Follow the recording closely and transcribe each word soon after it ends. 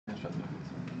shut the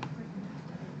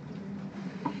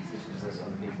because there's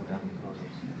other people down in the closet.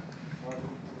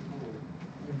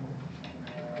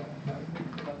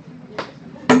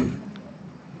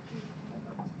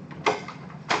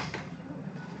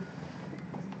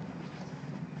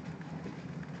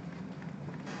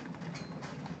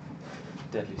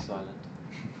 Deadly silent.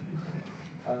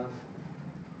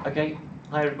 Okay,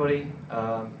 hi everybody.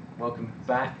 Welcome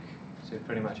back to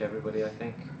pretty much everybody, I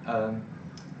think,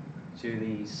 to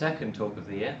the second talk of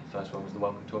the year. First one was the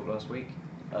welcome talk last week.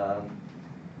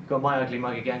 Got my ugly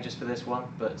mug again just for this one,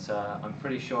 but I'm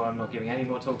pretty sure I'm not giving any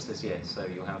more talks this year, so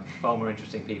you'll have far more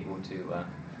interesting people to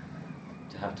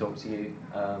have talk to you.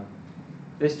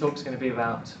 This talk's going to be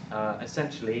about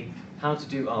essentially how to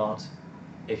do art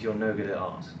if you're no good at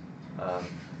art.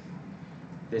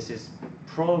 This is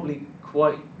probably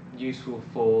quite useful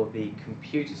for the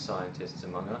computer scientists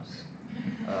among us.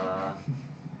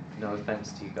 No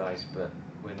offense to you guys, but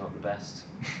we're not the best.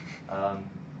 But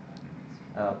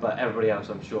everybody else,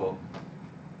 I'm sure,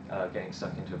 getting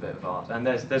stuck into a bit of art. And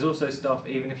there's also stuff,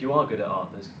 even if you are good at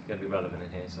art, that's going to be relevant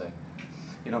in here, so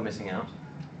you're not missing out.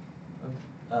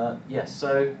 Yes,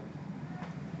 so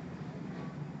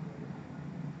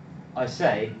I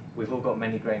say we've all got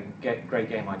many great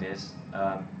game ideas.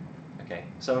 Okay,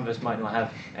 some of us might not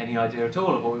have any idea at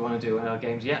all of what we want to do in our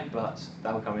games yet, but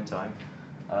that will come in time.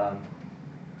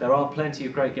 There are plenty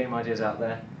of great game ideas out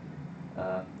there.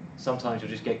 Sometimes you'll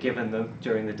just get given them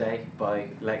during the day by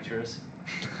lecturers,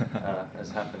 as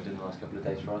happened in the last couple of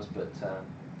days for us. But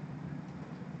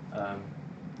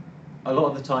a lot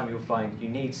of the time you'll find you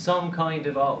need some kind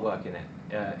of artwork in it,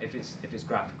 if it's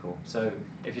graphical. So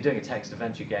if you're doing a text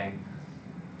adventure game,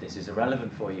 this is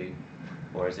irrelevant for you,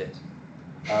 or is it?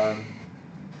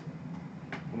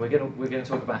 We're going to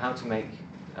talk about how to make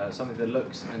something that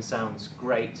looks and sounds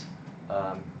great.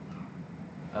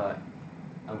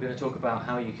 I'm going to talk about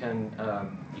how you can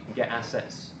get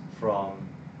assets from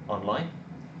online.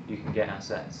 You can get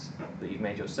assets that you've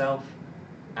made yourself,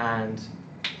 and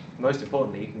most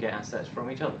importantly, you can get assets from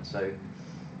each other. So,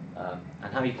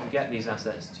 and how you can get these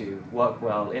assets to work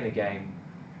well in a game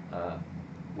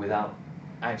without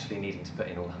actually needing to put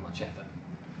in all that much effort.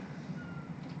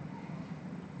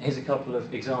 Here's a couple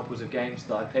of examples of games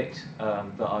that I picked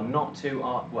that are not too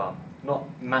not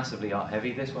massively art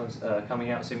heavy. This one's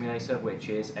Coming Out Simulator, which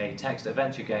is a text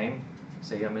adventure game.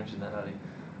 See, I mentioned that earlier.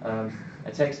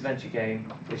 A text adventure game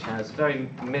which has very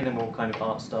minimal kind of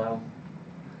art style.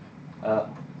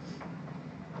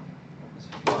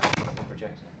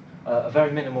 Projector. A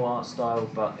very minimal art style,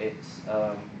 but it's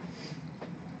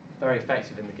very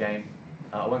effective in the game.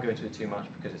 I won't go into it too much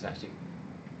because it's actually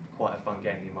quite a fun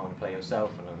game that you might want to play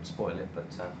yourself, and I won't spoil it.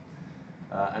 But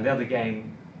and the other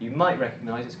game you might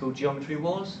recognise, it's called Geometry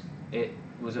Wars. It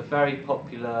was a very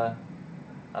popular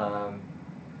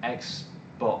Xbox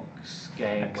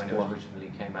game when it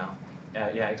originally came out.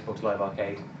 Yeah, Xbox Live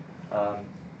Arcade.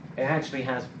 It actually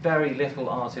has very little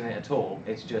art in it at all.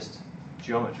 It's just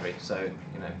geometry, so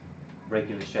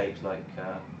regular shapes like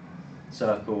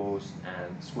circles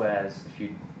and squares, a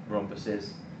few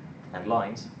rhombuses and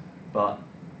lines, but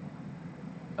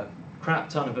a crap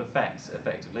ton of effects,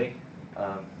 effectively,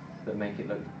 that make it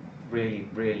look really,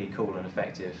 really cool and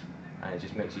effective, and it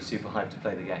just makes you super hyped to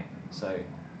play the game. So,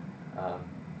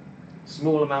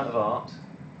 small amount of art,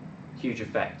 huge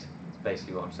effect, is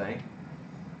basically what I'm saying.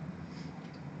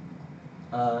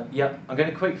 Yep, I'm going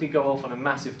to quickly go off on a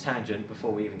massive tangent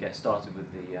before we even get started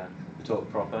with the talk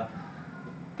proper.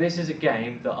 This is a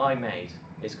game that I made.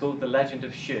 It's called The Legend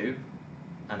of Shu,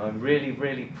 and I'm really,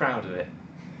 really proud of it.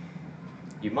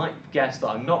 You might guess that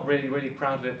I'm not really, really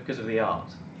proud of it because of the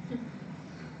art.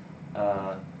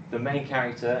 The main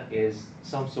character is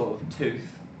some sort of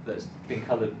tooth that's been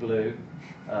coloured blue.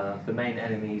 The main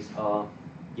enemies are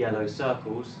yellow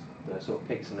circles that are sort of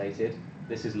pixelated.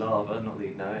 This is lava, not that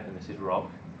you know it, and this is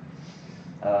rock.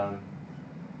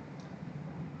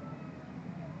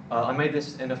 I made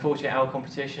this in a 48-hour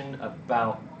competition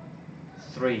about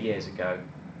 3 years ago,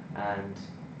 and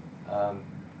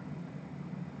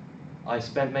I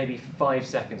spent maybe 5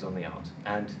 seconds on the art,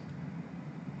 and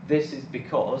this is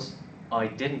because I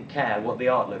didn't care what the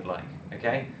art looked like,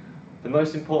 okay? The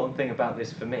most important thing about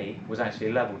this for me was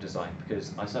actually level design,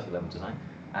 because I suck at level design,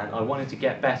 and I wanted to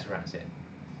get better at it.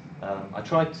 I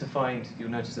tried to find,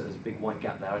 you'll notice that there's a big white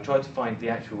gap there, I tried to find the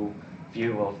actual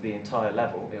view of the entire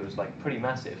level. It was like pretty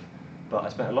massive, but I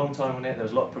spent a long time on it. There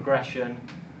was a lot of progression,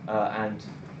 and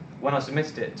when I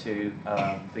submitted it to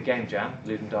the Game Jam,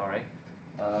 Ludendare,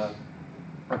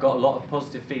 I got a lot of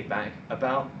positive feedback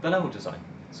about the level design.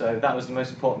 So that was the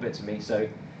most important bit to me. So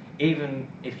even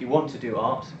if you want to do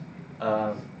art,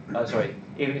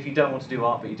 even if you don't want to do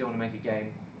art but you do want to make a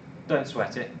game, don't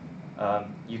sweat it.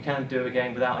 You can do a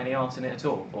game without any art in it at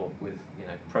all, or with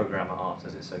programmer art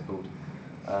as it's so called.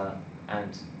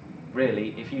 And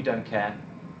really, if you don't care,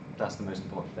 that's the most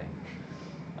important thing.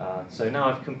 So now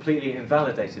I've completely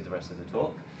invalidated the rest of the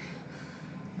talk.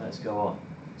 Let's go on.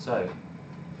 So,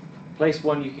 place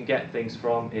one you can get things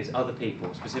from is other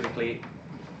people, specifically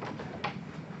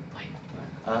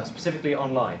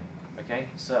online. Okay,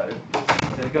 so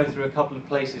I'm going to go through a couple of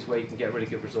places where you can get really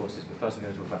good resources, but first I'm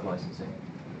going to talk about licensing.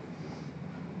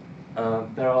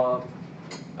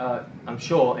 I'm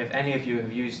sure if any of you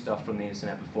have used stuff from the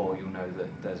internet before, you'll know that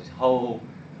there's this whole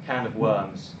can of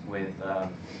worms with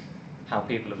how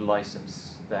people have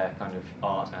licensed their kind of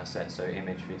art assets, so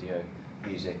image, video,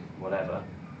 music, whatever.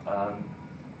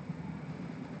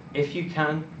 If you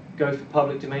can, go for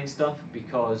public domain stuff,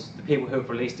 because the people who have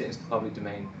released it into the public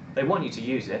domain, they want you to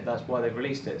use it, that's why they've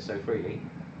released it so freely.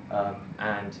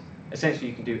 And essentially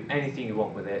you can do anything you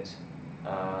want with it.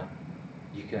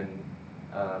 You can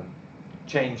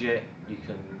change it, you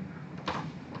can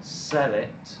sell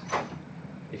it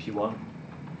if you want.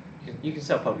 You can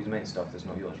sell public domain stuff that's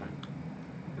not yours, right?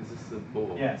 Is this the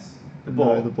board? Yes. The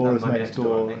board is might be next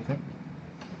door, I think.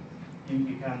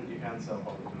 You can sell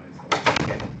public domain stuff.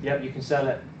 Okay. Yep, you can sell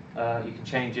it, you can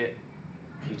change it.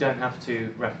 You don't have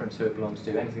to reference who it belongs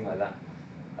to, anything like that.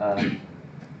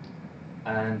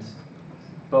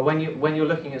 But when you're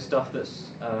looking at stuff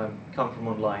that's come from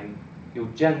online,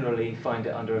 you'll generally find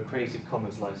it under a Creative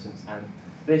Commons license, and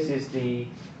this is the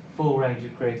full range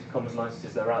of Creative Commons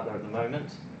licenses that are out there at the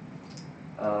moment.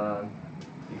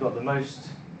 You've got the most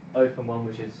open one,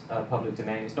 which is public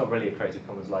domain. It's not really a Creative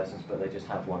Commons license, but they just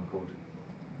have one called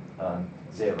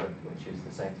Zero, which is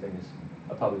the same thing as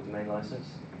a public domain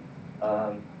license.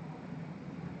 And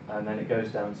then it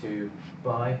goes down to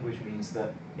BY, which means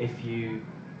that if you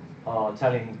are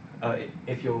telling,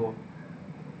 if you're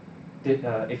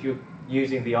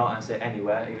using the art asset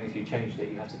anywhere, even if you changed it,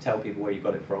 you have to tell people where you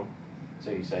got it from.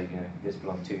 So you say, this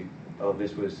belonged to, or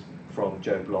this was from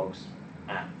Joe Blogs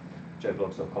at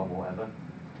joeblogs.com or whatever.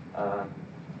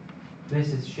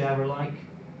 This is share alike.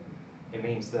 It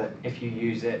means that if you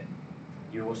use it,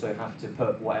 you also have to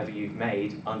put whatever you've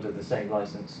made under the same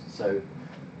license. So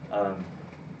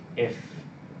if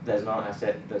there's an art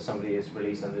asset that somebody has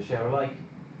released under share alike,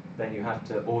 then you have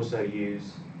to also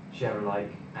use share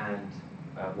alike and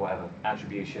whatever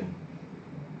attribution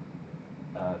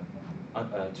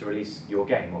to release your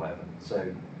game or whatever.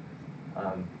 So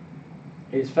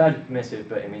it's fairly permissive,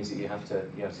 but it means that you have to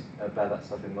bear that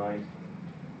stuff in mind.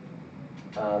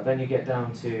 Then you get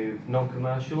down to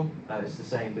non-commercial. It's the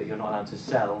same, but you're not allowed to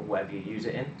sell whatever you use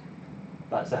it in.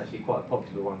 That's actually quite a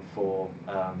popular one for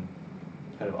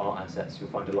kind of art assets. You'll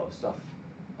find a lot of stuff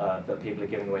that people are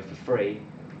giving away for free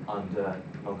under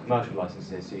non-commercial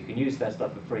licenses. So you can use their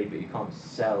stuff for free, but you can't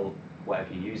sell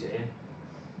whatever you use it in.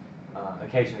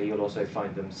 Occasionally you'll also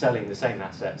find them selling the same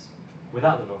assets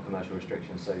without the non-commercial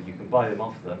restrictions, so you can buy them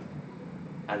off them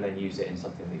and then use it in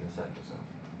something that you'll sell yourself.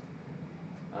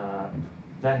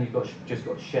 Then you've just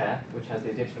got share, which has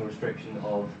the additional restriction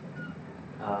of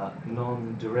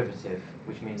non-derivative,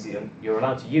 which means that you're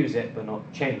allowed to use it but not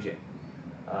change it.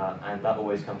 And that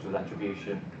always comes with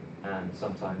attribution and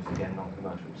sometimes, again,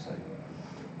 non-commercial. So,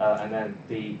 and then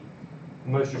the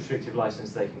most restrictive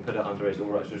license they can put it under is all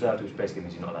rights reserved, which basically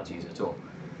means you're not allowed to use it at all.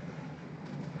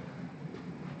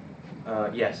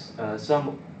 Yes,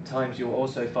 sometimes you'll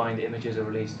also find images are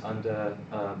released under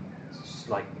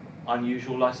like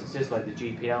unusual licenses, like the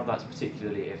GPL. That's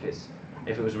particularly if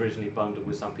it was originally bundled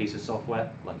with some piece of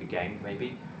software, like a game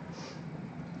maybe.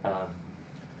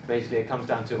 Basically, it comes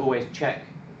down to always check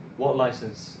what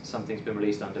license something's been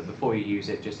released under before you use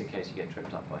it, just in case you get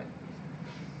tripped up by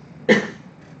it.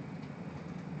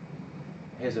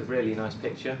 Here's a really nice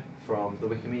picture from the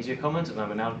Wikimedia Commons, and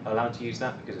I'm now allowed to use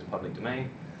that because it's public domain.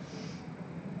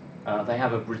 They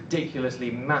have a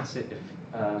ridiculously massive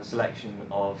selection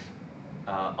of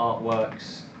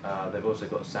artworks. They've also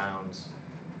got sounds,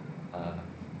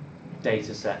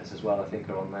 data sets as well, I think,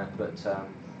 are on there. But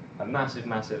a massive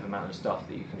amount of stuff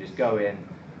that you can just go in.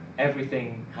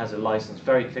 Everything has a license,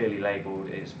 very clearly labelled.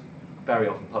 It's very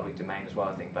often public domain as well.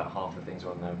 I think about half the things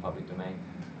are on there in public domain.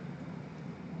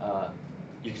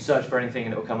 You can search for anything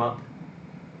and it will come up.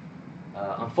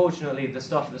 Unfortunately, the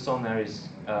stuff that's on there is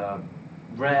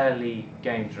rarely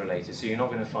games related, so you're not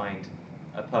going to find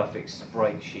a perfect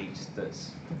sprite sheet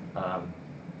that's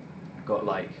got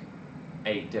like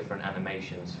 8 different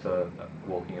animations for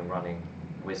walking and running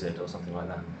wizard or something like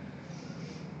that.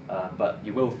 But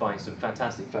you will find some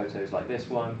fantastic photos like this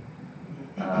one,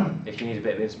 If you need a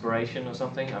bit of inspiration or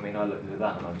something, I mean, I looked at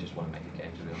that and I just want to make a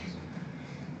game, to be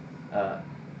honest.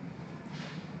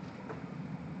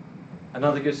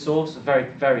 Another good source, a very,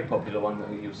 very popular one that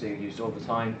you'll see used all the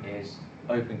time, is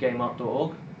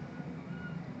opengameart.org.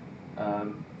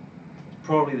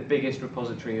 Probably the biggest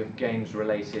repository of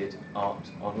games-related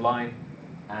art online,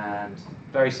 and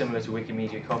very similar to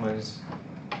Wikimedia Commons.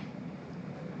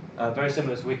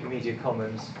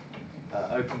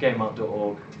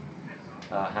 Opengameart.org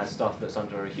has stuff that's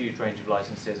under a huge range of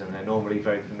licenses, and they're normally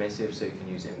very permissive, so you can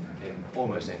use it in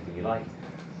almost anything you like.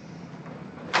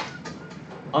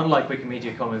 Unlike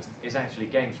Wikimedia Commons, it's actually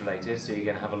games related, so you're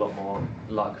going to have a lot more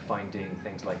luck finding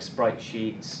things like sprite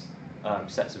sheets,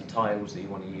 sets of tiles that you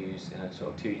want to use in a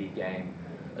sort of 2D game,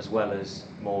 as well as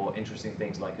more interesting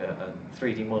things like a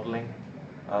 3D modeling.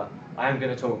 I am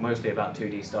going to talk mostly about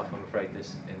 2D stuff, I'm afraid,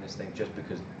 in this thing, just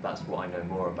because that's what I know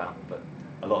more about, but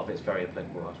a lot of it's very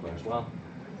applicable elsewhere as well.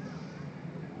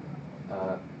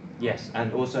 Yes,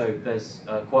 and also there's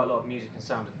quite a lot of music and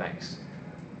sound effects.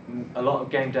 A lot of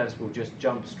game devs will just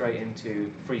jump straight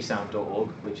into freesound.org,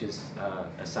 which is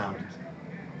a sound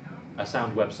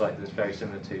website that's very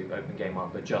similar to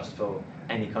OpenGameArt, but just for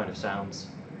any kind of sounds.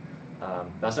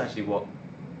 That's actually what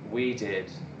we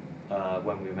did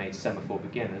when we made Semaphore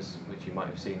Beginners, which you might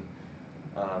have seen.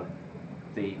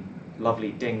 The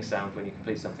lovely ding sound when you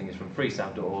complete something is from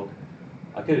freesound.org.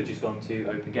 I could have just gone to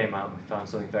OpenGameArt and found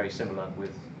something very similar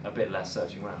with a bit less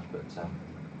searching around, but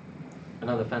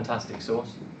another fantastic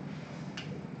source.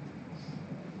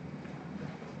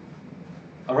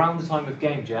 Around the time of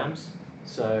game jams,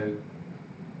 so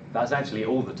that's actually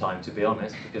all the time, to be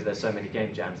honest, because there's so many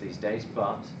game jams these days,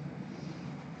 but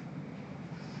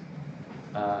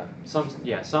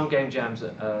some game jams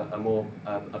are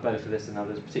better for this than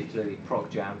others, particularly Prog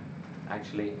Jam,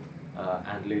 actually,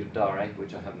 and Ludum Dare,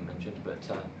 which I haven't mentioned, but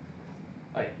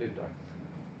oh yeah, Ludum Dare.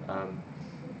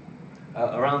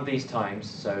 Around these times,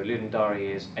 so Ludum Dare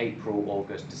is April,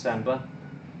 August, December,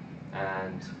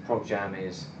 and Prog Jam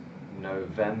is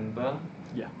November.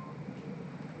 Yeah.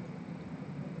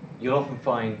 You'll often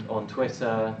find on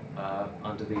Twitter,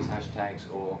 under these hashtags,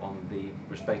 or on the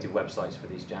respective websites for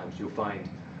these jams, you'll find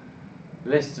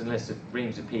lists and lists of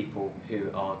reams of people who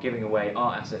are giving away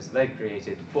art assets that they've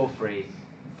created for free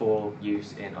for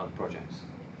use in other projects.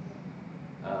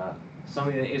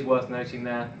 Something that is worth noting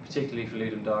there, particularly for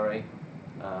Ludum Dare,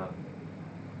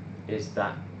 is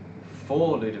that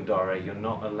for Ludum Dare you're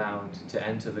not allowed to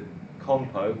enter the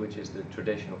compo, which is the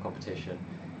traditional competition,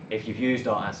 if you've used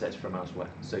art assets from elsewhere.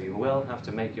 So you will have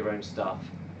to make your own stuff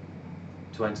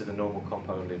to enter the normal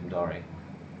compo in Ludum Dare.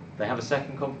 They have a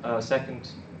second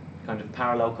kind of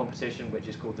parallel competition, which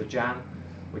is called the Jam,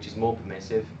 which is more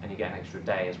permissive, and you get an extra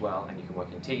day as well, and you can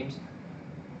work in teams.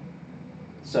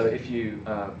 So if you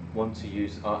want to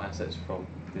use art assets from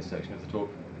this section of the talk,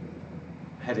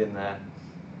 head in there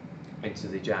into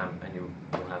the Jam, and you'll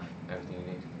have everything you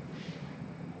need.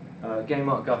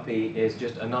 GameArt Guppy is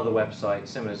just another website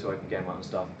similar to OpenGameArt and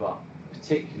stuff, but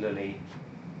particularly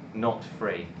not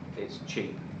free. It's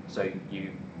cheap, so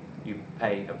you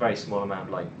pay a very small amount,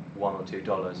 like $1 or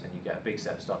 $2, and you get a big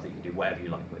set of stuff that you can do whatever you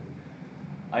like with.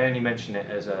 I only mention it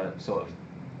as a sort of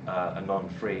a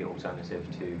non-free alternative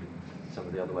to some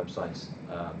of the other websites,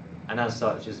 and as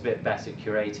such, it's a bit better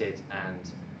curated,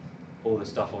 and all the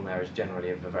stuff on there is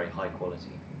generally of a very high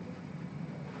quality.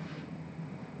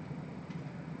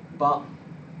 But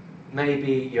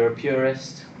maybe you're a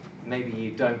purist, maybe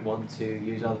you don't want to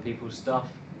use other people's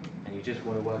stuff, and you just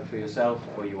want to work for yourself,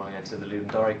 or you want to enter the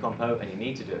Ludum Dare compo and you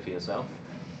need to do it for yourself.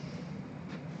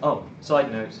 Oh,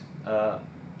 side note,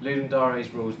 Ludum Dare's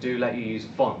rules do let you use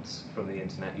fonts from the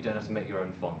internet. You don't have to make your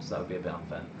own fonts, that would be a bit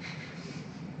unfair.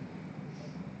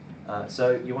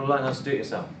 So you want to learn how to do it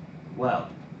yourself. Well,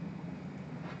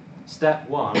 step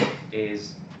one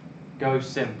is go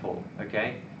simple,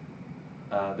 okay?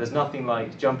 There's nothing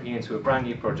like jumping into a brand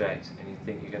new project and you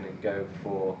think you're going to go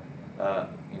for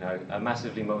a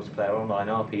massively multiplayer online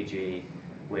RPG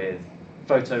with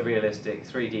photorealistic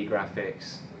 3D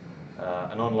graphics,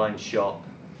 an online shop,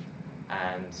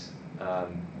 and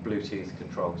Bluetooth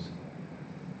controls.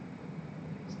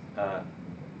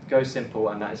 Go simple,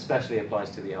 and that especially applies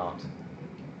to the art.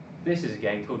 This is a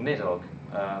game called Nidhogg.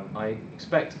 I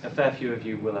expect a fair few of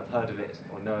you will have heard of it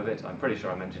or know of it. I'm pretty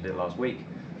sure I mentioned it last week.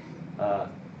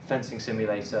 Fencing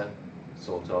simulator,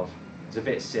 sort of. It's a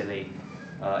bit silly.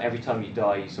 Every time you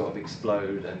die, you sort of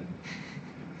explode, and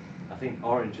I think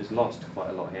Orange has lost quite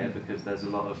a lot here because there's a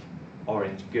lot of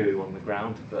orange goo on the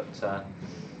ground, but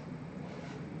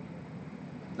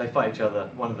they fight each other.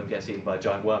 One of them gets eaten by a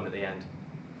giant worm at the end.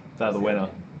 They're the winner.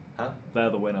 Huh? They're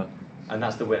the winner. And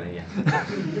that's the winner, yeah.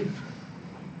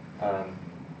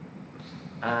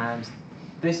 And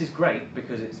this is great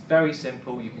because it's very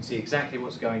simple. You can see exactly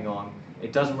what's going on.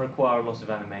 It doesn't require a lot of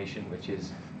animation, which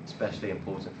is especially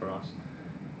important for us.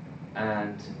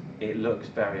 And it looks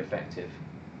very effective.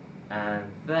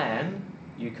 And then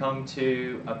you come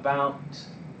to about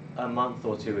a month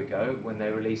or two ago when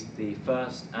they released the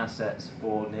first assets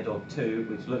for Nidhogg 2,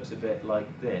 which looks a bit like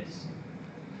this.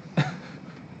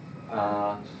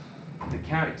 The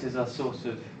characters are sort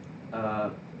of,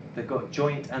 they've got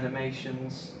joint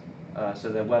animations, so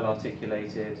they're well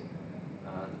articulated.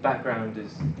 The background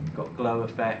has got glow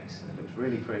effects, it looks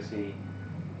really pretty.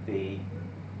 The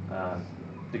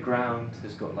ground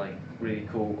has got like really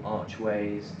cool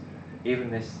archways.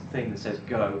 Even this thing that says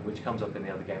go, which comes up in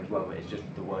the other game as well, but it's just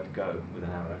the word go with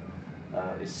an arrow,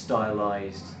 is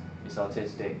stylized, it's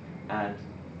artistic, and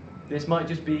this might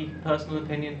just be personal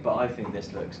opinion, but I think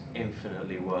this looks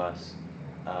infinitely worse,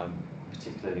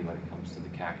 particularly when it comes to the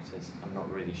characters. I'm not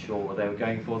really sure what they were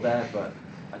going for there, but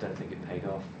I don't think it paid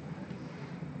off.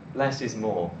 Less is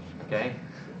more, okay?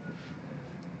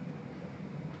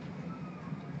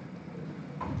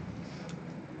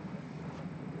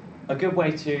 A good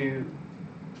way to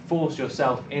force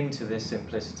yourself into this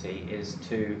simplicity is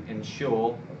to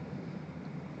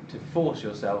force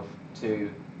yourself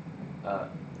to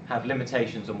have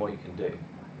limitations on what you can do.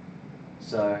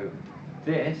 So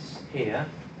this here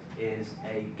is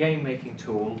a game-making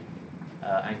tool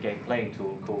and game-playing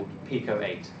tool called Pico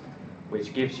 8,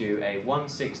 which gives you a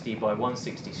 160 by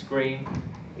 160 screen.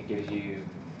 It gives you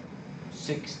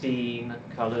 16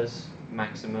 colors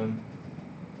maximum.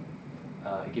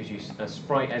 It gives you a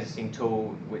sprite editing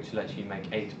tool which lets you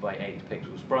make 8 by 8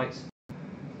 pixel sprites.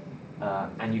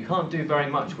 And you can't do very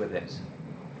much with it.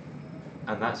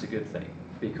 And that's a good thing,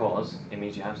 because it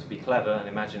means you have to be clever and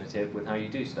imaginative with how you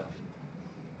do stuff.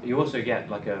 You also get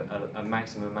like a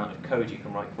maximum amount of code you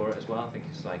can write for it as well. I think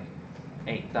it's like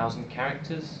 8,000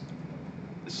 characters.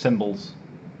 Symbols.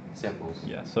 Symbols.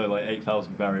 Yeah, so like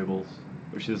 8,000 variables,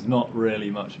 which is not really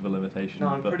much of a limitation. No,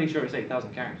 I'm pretty sure it's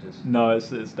 8,000 characters. No, it's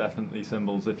definitely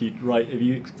symbols. If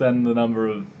you extend the number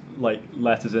of like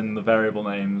letters in the variable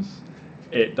names,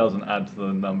 it doesn't add to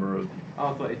the number of. Oh,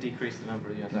 I thought it decreased the number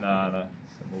of. Yeah, No,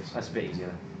 symbols. That's a bit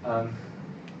easier.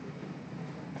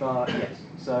 But yes,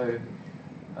 so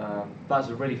that's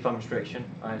a really fun restriction.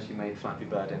 I actually made Flappy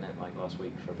Bird in it like last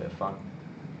week for a bit of fun.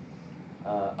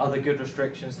 Other good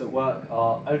restrictions that work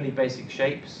are only basic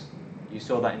shapes. You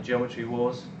saw that in Geometry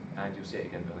Wars, and you'll see it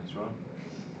again later on.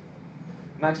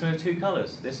 Maximum of 2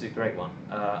 colours. This is a great one.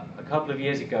 A couple of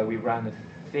years ago, we ran a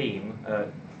theme.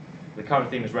 The current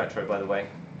theme is retro, by the way.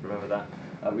 Remember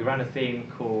that. We ran a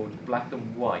theme called Black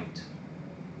and White.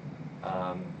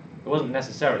 It wasn't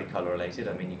necessarily colour related.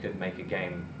 I mean, you could make a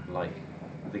game like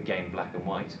the game Black and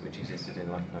White, which existed in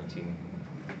like 19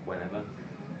 whenever,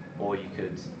 or you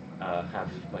could have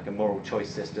like a moral choice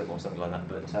system or something like that.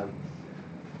 But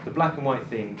the Black and White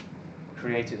theme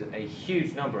created a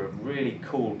huge number of really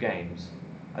cool games.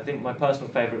 I think my personal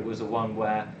favourite was the one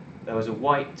where there was a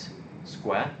white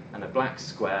square and a black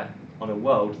square on a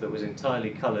world that was entirely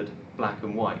coloured black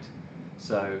and white.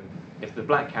 So if the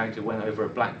black character went over a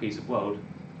black piece of world,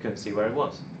 you couldn't see where it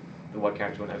was. The white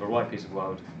character went over a white piece of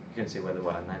world, you couldn't see where they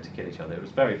were, and they had to kill each other. It was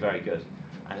very, very good.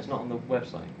 And it's not on the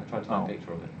website. I tried to find a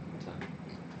picture of it.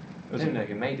 I don't know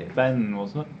who made it. Ben,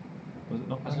 wasn't it? Was it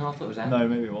not Ben? I thought it was Anne. No,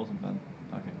 maybe it wasn't Ben.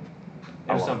 Okay.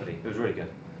 It was somebody. It was really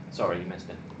good. Sorry, you missed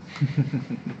it.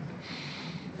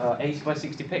 80 by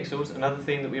 60 pixels, another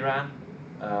theme that we ran.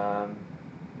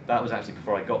 That was actually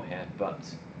before I got here, but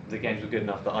the games were good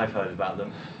enough that I've heard about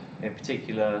them. In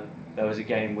particular, there was a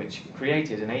game which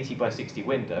created an 80 by 60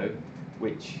 window,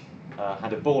 which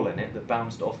had a ball in it that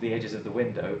bounced off the edges of the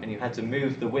window, and you had to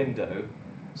move the window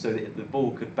so that the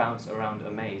ball could bounce around a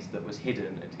maze that was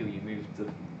hidden until you moved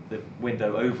the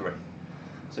window over it.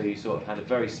 So you sort of had a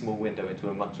very small window into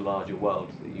a much larger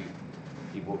world that you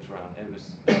walked around. It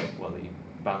was, well, that you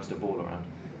bounced a ball around.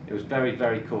 It was very,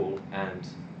 very cool and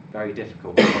very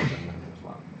difficult as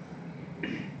well.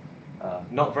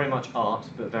 Not very much art,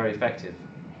 but very effective.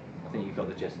 I think you've got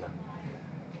the gist now.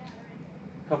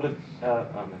 Couple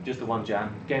of, just the one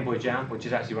jam. Game Boy Jam, which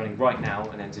is actually running right now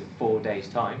and ends in 4 days'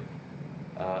 time,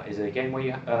 is a game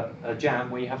where a jam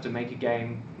where you have to make a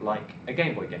game like a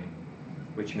Game Boy game,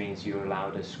 which means you're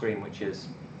allowed a screen which is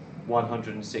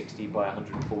 160 by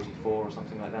 144 or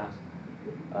something like that.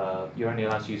 You're only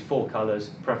allowed to use 4 colours,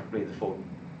 preferably the 4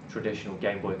 traditional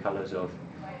Game Boy colours of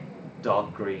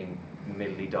dark green,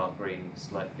 middly dark green,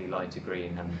 slightly lighter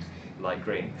green, and light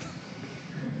green.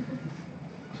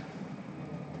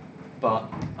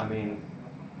 But, I mean,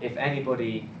 if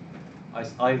anybody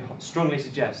I strongly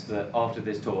suggest that after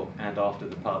this talk and after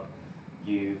the pub,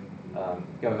 you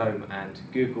go home and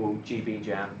Google GB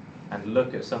Jam and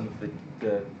look at some of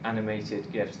the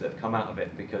animated GIFs that have come out of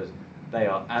it, because they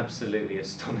are absolutely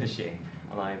astonishing,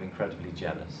 and I am incredibly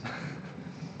jealous.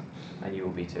 And you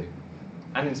will be too.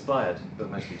 And inspired, but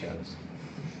mostly jealous.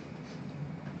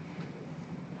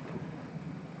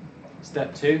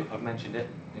 Step 2, I've mentioned it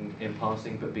in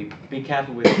passing, but be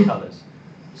careful with the colours.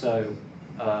 So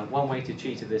one way to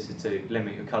cheat at this is to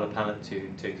limit your colour palette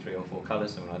to 2, 3 or 4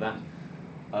 colours, something like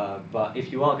that. But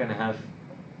if you are going to have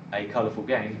a colourful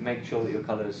game, make sure that your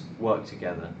colours work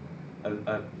together.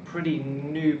 A pretty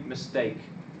new mistake,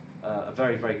 a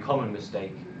very, very common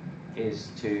mistake,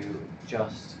 is to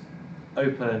just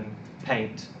open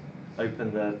Paint,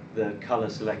 open the colour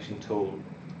selection tool,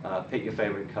 pick your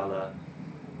favourite colour,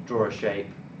 draw a shape,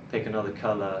 pick another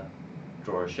colour,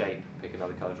 draw a shape, pick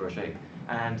another colour, draw a shape.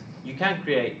 And you can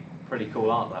create pretty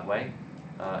cool art that way,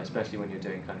 especially when you're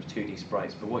doing kind of 2D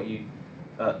sprites. But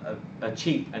a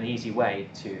cheap and easy way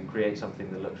to create something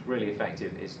that looks really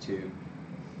effective is to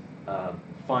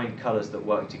find colours that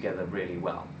work together really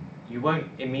well. You won't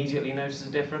immediately notice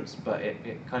a difference, but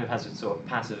it kind of has a sort of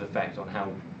passive effect on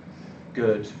how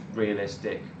good,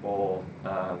 realistic, or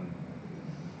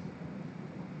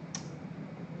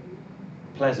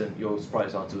pleasant your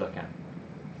sprites are to look at.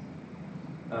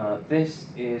 This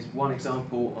is one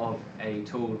example of a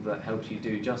tool that helps you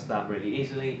do just that really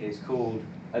easily. It's called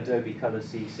Adobe Color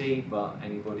CC, but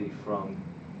anybody from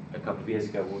a couple of years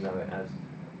ago will know it as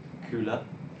Cooler.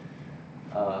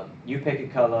 You pick a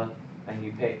color and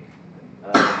you pick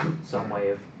some way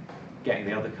of getting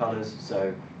the other colors.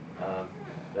 So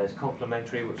there's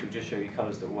complementary, which will just show you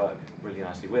colors that work really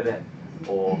nicely with it,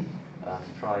 or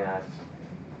triad.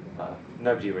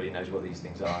 Nobody really knows what these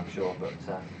things are, I'm sure, but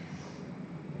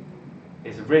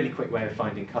it's a really quick way of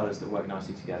finding colors that work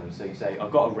nicely together. So you say,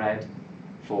 I've got a red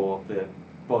for the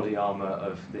body armor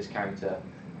of this character.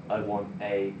 I want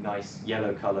a nice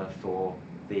yellow color for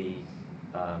the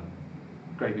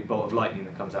great big bolt of lightning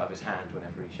that comes out of his hand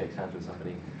whenever he shakes hands with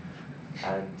somebody.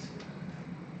 And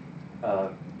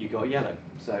you got yellow.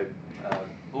 So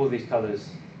all these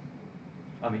colors,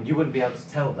 I mean, you wouldn't be able to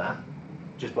tell that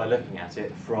just by looking at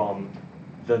it from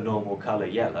the normal color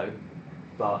yellow,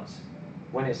 but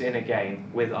when it's in a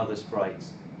game with other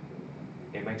sprites,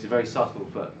 it makes a very subtle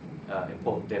but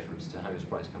important difference to how your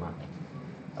sprites come out.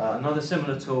 Another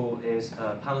similar tool is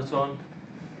Peloton.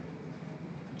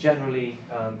 Generally,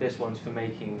 this one's for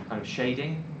making kind of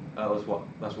shading. That's what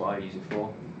I use it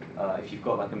for. If you've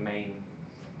got like a main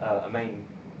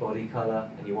body color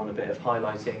and you want a bit of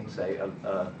highlighting, say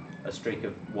a streak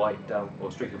of white down, or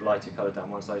a streak of lighter color down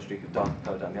one side, a streak of darker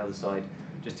color down the other side,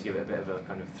 just to give it a bit of a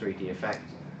kind of 3D effect.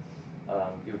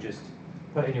 You'll just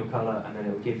put in your color, and then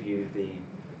it will give you the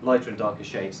lighter and darker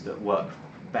shades that work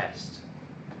best,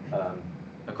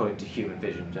 according to human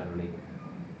vision generally,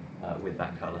 with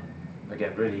that color.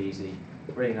 Again, really easy,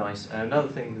 really nice. And another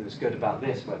thing that's good about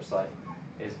this website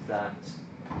is that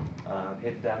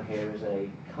hidden down here is a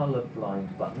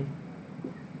colorblind button.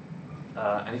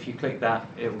 And if you click that,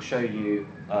 it will show you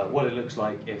what it looks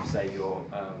like if, say, your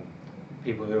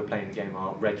people who are playing the game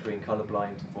are red-green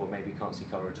colorblind, or maybe can't see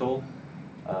color at all.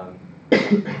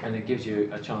 And it gives you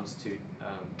a chance to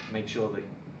make sure that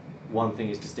one thing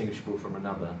is distinguishable from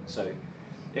another. So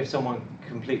if someone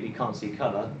completely can't see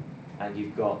color, and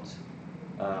you've got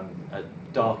a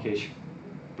darkish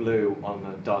blue on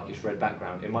a darkish red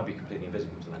background, it might be completely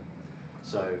invisible to them.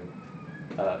 So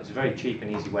it's a very cheap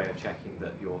and easy way of checking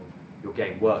that your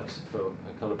game works for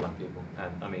colorblind people.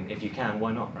 And I mean, if you can,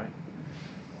 why not, right?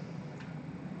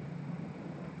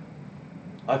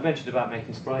 I've mentioned about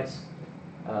making sprites.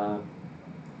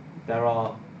 There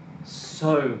are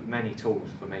so many tools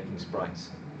for making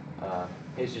sprites.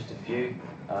 Here's just a few.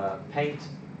 Paint,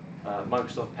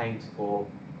 Microsoft Paint, or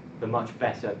the much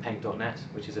better Paint.net,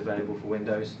 which is available for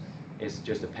Windows. It's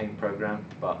just a paint program,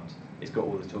 but it's got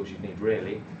all the tools you need,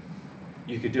 really.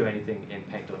 You could do anything in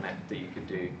Paint.net that you could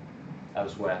do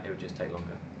elsewhere, it would just take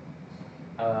longer.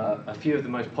 A few of the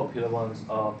most popular ones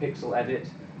are Pixel Edit,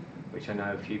 which I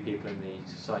know a few people in the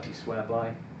society swear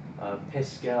by.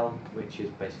 Piscale, which is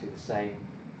basically the same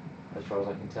as far as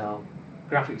I can tell.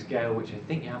 Graphic Scale, which I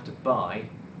think you have to buy,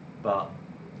 but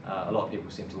a lot of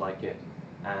people seem to like it.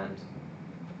 And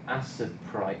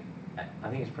Aseprite, I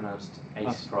think it's pronounced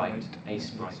Aseprite.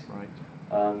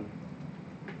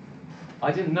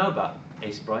 I didn't know about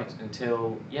Aseprite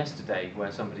until yesterday,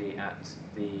 where somebody at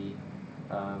the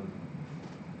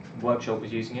workshop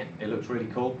was using it. It looks really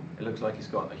cool. It looks like it's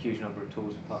got a huge number of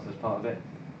tools as part of it.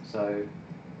 So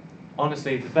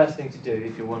honestly, the best thing to do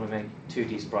if you want to make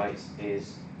 2D sprites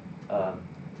is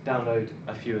download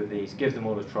a few of these, give them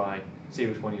all a try, see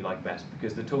which one you like best,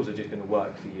 because the tools are just going to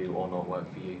work for you or not work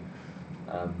for you.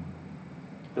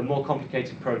 The more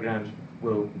complicated programs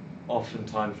will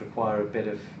oftentimes require a bit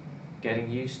of getting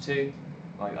used to.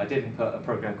 Like I didn't put a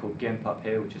program called GIMP up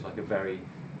here, which is like a very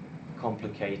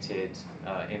complicated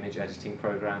image editing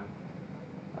program,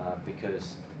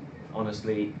 because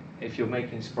honestly, if you're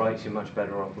making sprites, you're much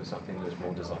better off with something that's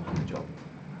more designed for the job.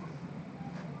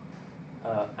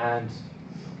 And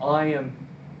I am,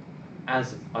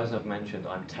 as I've mentioned,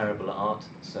 I'm terrible at art,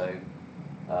 so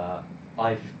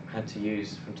I've had to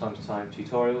use from time to time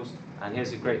tutorials, and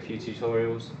here's a great few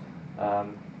tutorials.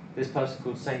 This person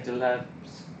called Saint 11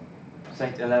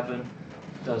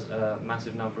 does a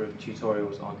massive number of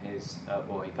tutorials on his,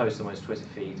 or he posts them on his Twitter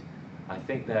feed. I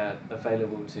think they're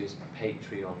available to his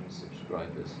Patreon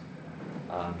subscribers,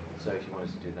 so if you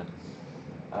wanted to do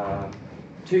that.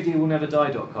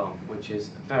 2dwillneverdie.com, which is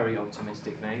a very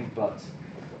optimistic name, but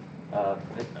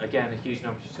again, a huge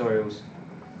number of tutorials.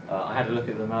 I had a look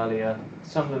at them earlier.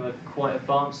 Some of them are quite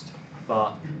advanced,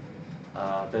 but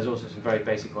there's also some very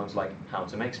basic ones like how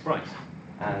to make sprites,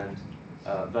 and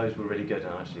those were really good,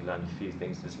 and I actually learned a few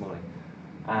things this morning.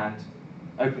 And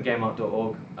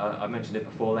opengameart.org, I mentioned it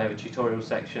before, they have a tutorial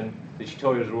section. The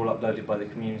tutorials are all uploaded by the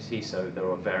community, so they're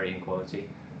all varying quality.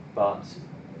 But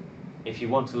if you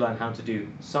want to learn how to do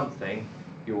something,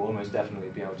 you'll almost definitely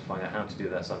be able to find out how to do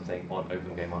that something on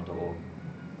opengameart.org.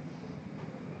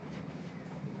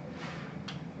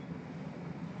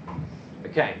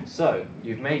 Okay, so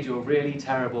you've made your really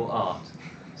terrible art.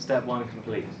 Step 1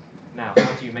 complete. Now,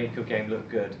 how do you make your game look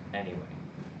good anyway?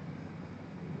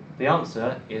 The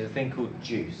answer is a thing called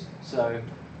juice. So,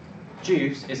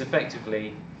 juice is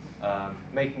effectively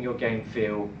making your game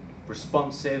feel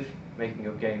responsive, making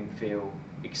your game feel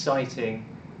exciting,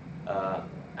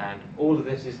 and all of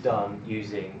this is done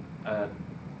using a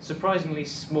surprisingly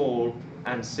small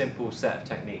and simple set of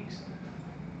techniques.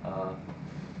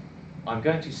 I'm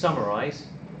going to summarize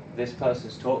this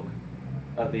person's talk,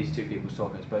 these two people's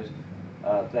talk, I suppose.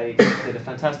 They did a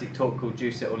fantastic talk called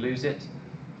Juice It or Lose It.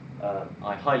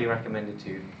 I highly recommend it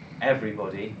to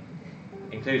everybody,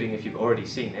 including if you've already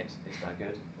seen it. It's that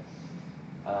good.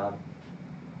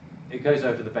 It goes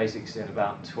over the basics in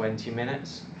about 20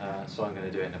 minutes, so I'm going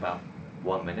to do it in about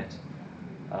 1 minute.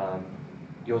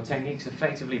 Your techniques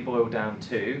effectively boil down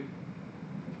to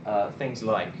things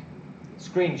like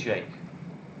screen shake,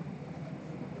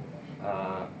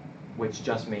 which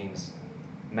just means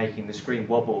making the screen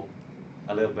wobble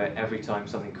a little bit every time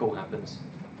something cool happens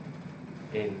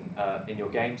in your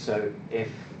game. So if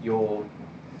you're,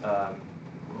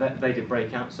 they did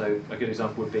breakout, so a good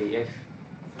example would be if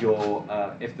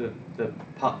the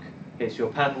puck hits your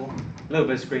paddle, a little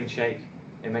bit of screen shake,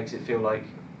 it makes it feel like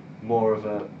more of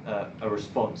a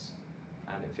response,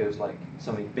 and it feels like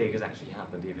something big has actually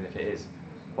happened, even if it is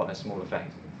quite a small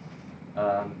effect.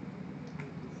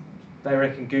 They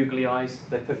reckon googly eyes.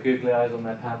 They put googly eyes on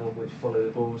their paddle, which follow the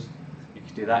balls. You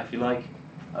can do that if you like.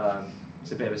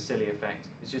 It's a bit of a silly effect.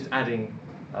 It's just adding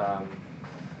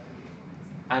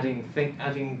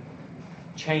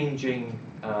changing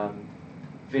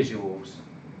visuals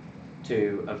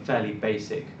to a fairly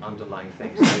basic underlying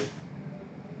thing. So,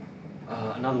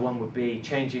 another one would be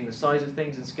changing the size of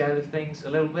things and scale of things a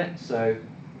little bit. So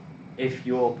if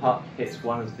your puck hits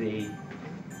one of the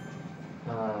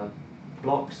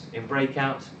blocks in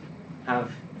breakout,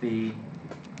 have the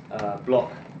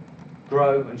block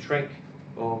grow and shrink,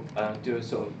 or do a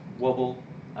sort of wobble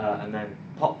and then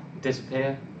pop,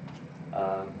 disappear.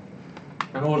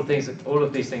 And all of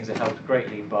these things are helped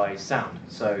greatly by sound.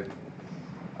 So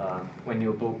when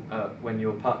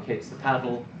your puck hits the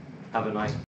paddle, have a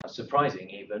nice, surprising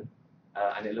even,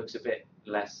 and it looks a bit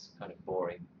less kind of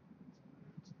boring.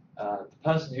 The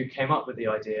person who came up with the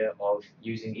idea of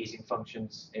using easing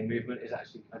functions in movement is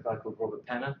actually a guy called Robert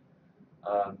Penner.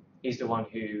 He's the one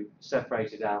who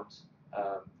separated out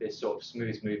this sort of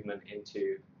smooth movement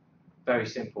into very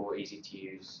simple, easy to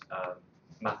use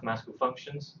mathematical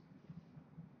functions.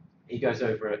 He goes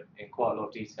over it in quite a lot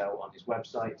of detail on his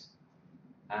website,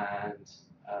 and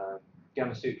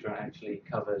Gamma Sutra actually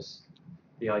covers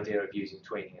the idea of using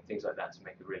tweening and things like that to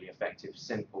make a really effective,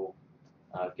 simple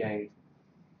game.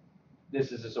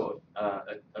 This is a sort of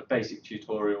a basic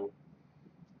tutorial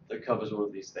that covers all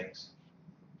of these things.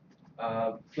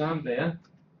 Flambeer,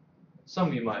 some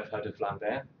of you might have heard of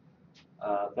Flambeer.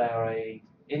 They are an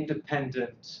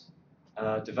independent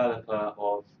developer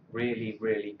of really,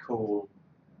 really cool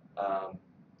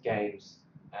games,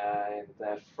 and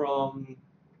they're from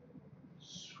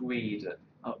Sweden.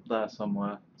 Up there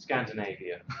somewhere.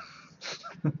 Scandinavia.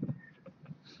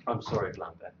 I'm sorry,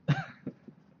 London.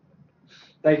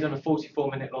 They've done a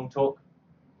 44-minute long talk.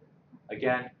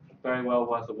 Again, very well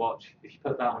worth a watch. If you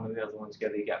put that one and the other one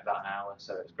together, you get about an hour,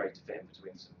 so it's great to fit in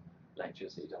between some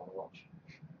lectures that you don't want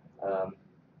to watch.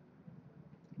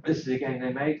 This is a game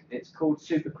they made. It's called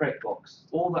Super Crate Box.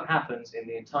 All that happens in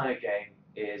the entire game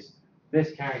is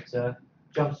this character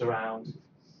jumps around,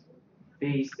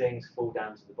 these things fall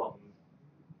down to the bottom,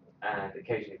 and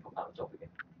occasionally pop out the top again.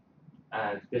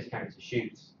 And this character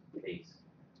shoots these.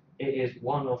 It is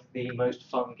one of the most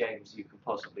fun games you can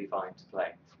possibly find to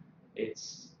play.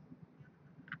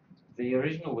 The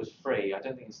original was free. I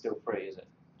don't think it's still free, is it?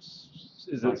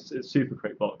 It's Super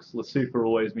Crate Box. The Super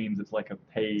always means it's like a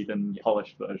paid and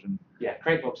polished version. Yeah,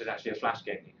 Cratebox is actually a flash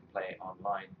game. You can play it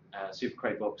online. Super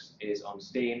Cratebox is on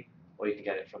Steam, or you can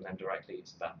get it from them directly.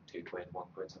 It's about £2, £1,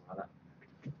 something like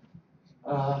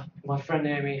that. My friend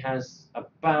Naomi has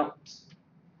about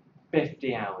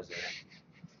 50 hours in it.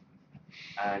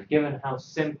 And given how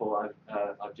simple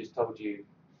I've just told you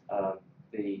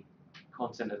the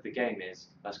content of the game is,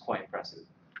 that's quite impressive.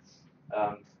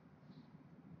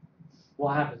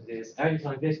 What happens is, every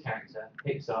time this character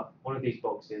picks up one of these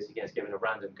boxes, he gets given a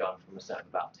random gun from a set of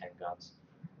about 10 guns.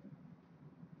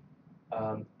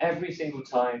 Every single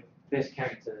time this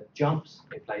character jumps,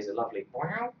 it plays a lovely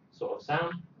wow sort of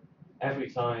sound. Every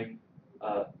time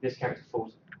this character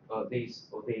falls, these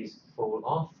fall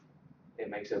off, it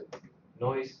makes a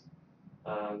noise.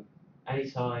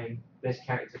 Anytime this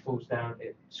character falls down,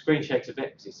 it screen shakes a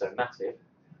bit because he's so massive.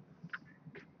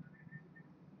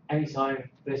 Anytime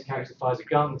this character fires a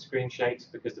gun, the screen shakes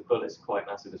because the bullet's quite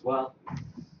massive as well.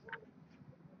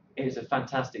 It is a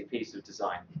fantastic piece of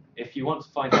design. If you want to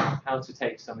find out how to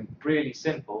take something really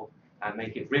simple and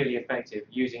make it really effective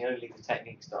using only the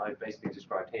techniques that I've basically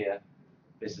described here,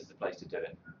 this is the place to do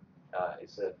it.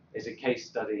 It's a case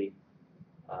study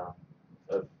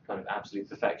of kind of absolute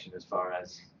perfection as far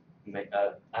as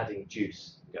adding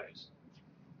juice goes.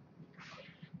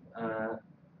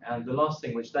 And the last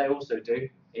thing which they also do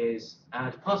is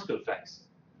add particle effects.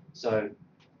 So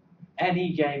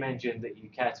any game engine that you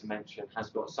care to mention has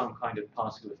got some kind of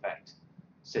particle effect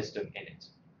system in it.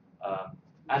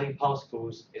 Adding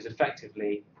particles is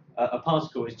effectively, a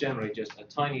particle is generally just a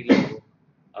tiny little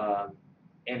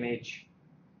image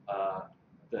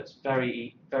that's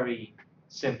very, very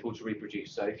simple to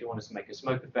reproduce. So if you wanted to make a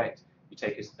smoke effect, you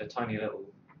take a tiny little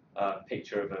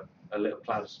picture of a little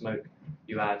cloud of smoke,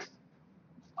 you add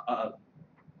a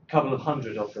couple of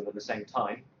hundred of them at the same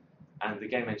time, and the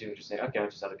game engine will just say, okay, I'll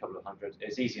just add a couple of hundred.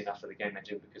 It's easy enough for the game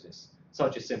engine because it's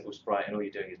such a simple sprite and all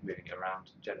you're doing is moving it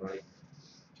around generally.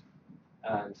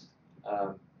 And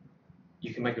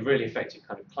you can make a really effective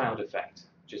kind of cloud effect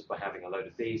just by having a load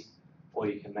of these, or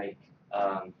you can make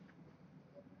an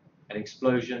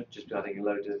explosion just by adding a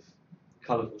load of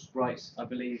colourful sprites. I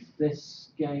believe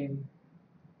this game,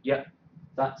 yep,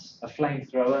 that's a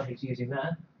flamethrower he's using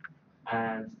there.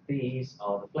 And these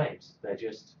are the flames. They're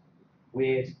just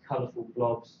weird, colourful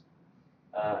blobs,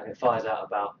 and it fires out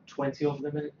about 20 of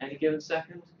them in any given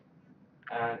second.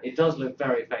 And it does look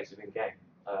very effective in game.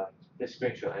 This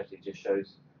screenshot actually just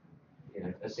shows,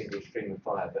 a single stream of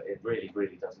fire, but it really,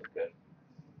 really does look good.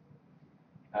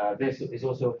 This is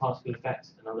also a particle effect,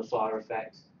 another fire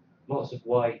effect. Lots of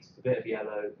white, a bit of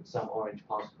yellow, and some orange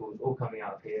particles all coming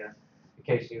out of here.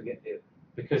 Occasionally you'll get it.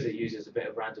 Because it uses a bit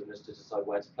of randomness to decide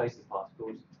where to place the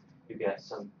particles, you get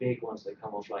some big ones that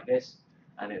come off like this,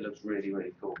 and it looks really,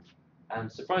 really cool.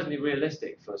 And surprisingly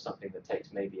realistic for something that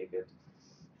takes maybe a good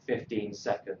 15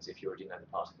 seconds if you already know the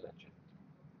particle engine.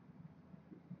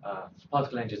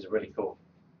 Particle engines are really cool.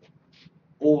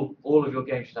 All of your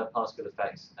games should have particle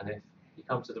effects, and if you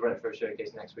come to the Retro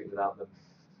Showcase next week without them,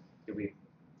 you'll be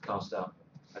cast out.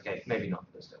 Okay, maybe not,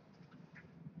 but still.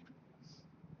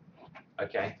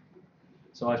 Okay.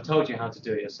 So I've told you how to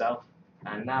do it yourself,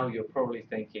 and now you're probably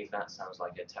thinking that sounds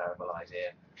like a terrible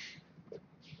idea.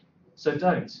 So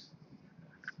don't.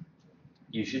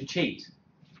 You should cheat.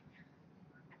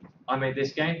 I made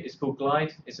this game. It's called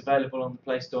Glide. It's available on the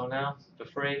Play Store now for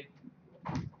free.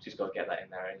 Just got to get that in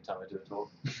there anytime I do a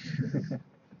talk.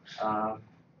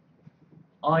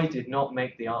 I did not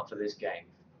make the art for this game.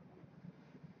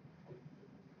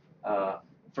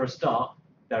 For a start,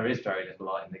 there is very little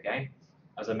art in the game.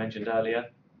 As I mentioned earlier,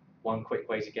 one quick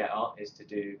way to get art is to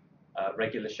do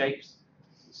regular shapes.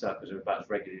 Circles are about as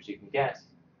regular as you can get.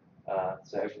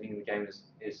 So everything in the game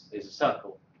is a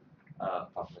circle,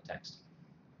 apart from the text.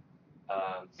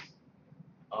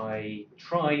 I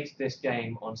tried this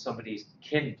game on somebody's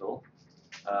Kindle,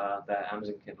 their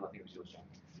Amazon Kindle, I think it was yours, John,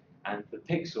 and the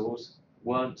pixels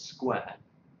weren't square.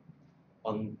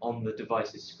 on the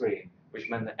device's screen, which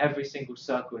meant that every single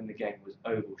circle in the game was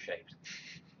oval shaped.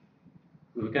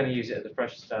 We were going to use it at the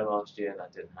Freshers' Fair last year,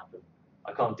 that didn't happen.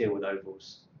 I can't deal with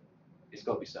ovals. It's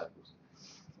got to be circles.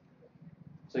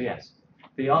 So yes,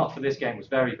 the art for this game was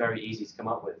very, very easy to come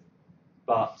up with.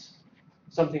 But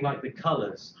something like the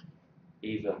colours,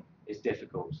 even, is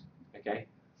difficult, okay?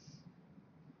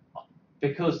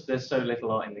 Because there's so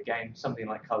little art in the game, something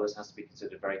like colours has to be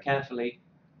considered very carefully.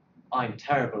 I'm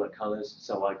terrible at colours,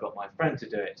 so I got my friend to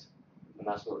do it, and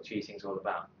that's what cheating's all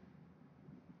about.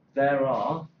 There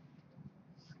are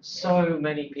so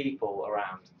many people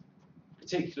around,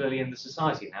 particularly in the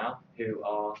society now, who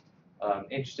are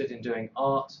interested in doing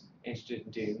art, interested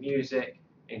in doing music,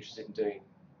 interested in doing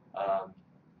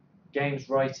games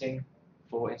writing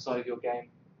for inside of your game.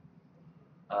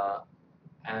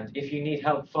 And if you need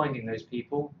help finding those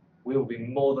people, we will be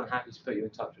more than happy to put you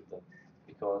in touch with them,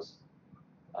 because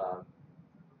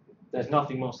there's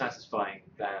nothing more satisfying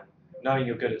than knowing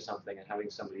you're good at something and having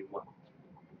somebody want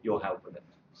your help with it.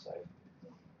 So,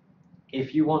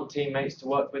 if you want teammates to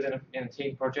work with in a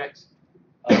team project,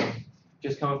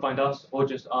 just come and find us, or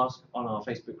just ask on our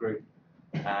Facebook group,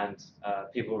 and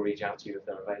people will reach out to you if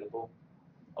they're available.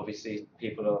 Obviously,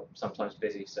 people are sometimes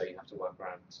busy, so you have to work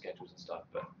around schedules and stuff,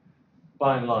 but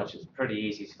by and large, it's pretty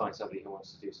easy to find somebody who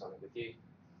wants to do something with you.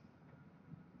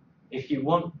 If you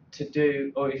want to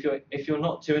do, or if you're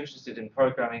not too interested in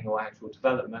programming or actual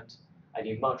development, and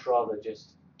you'd much rather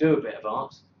just do a bit of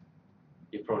art,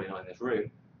 you're probably not in this room,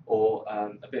 or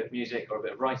a bit of music or a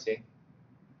bit of writing,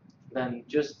 then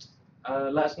just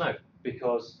let us know,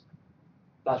 because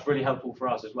that's really helpful for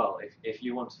us as well. If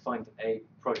you want to find a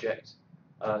project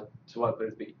to work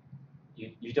with, but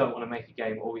you don't want to make a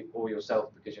game all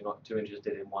yourself because you're not too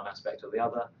interested in one aspect or the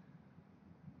other,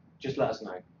 just let us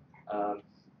know.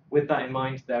 With that in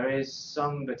mind, there is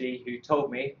somebody who told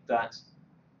me that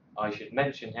I should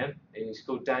mention him. He's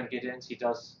called Dan Giddens. He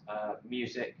does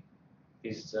music.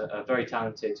 He's a very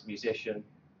talented musician,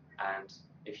 and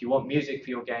if you want music for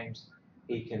your games,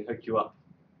 he can hook you up.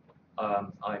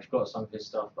 I've got some of his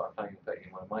stuff that I'm planning on putting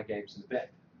in one of my games in a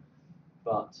bit,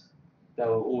 but there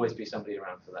will always be somebody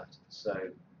around for that. So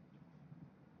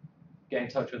get in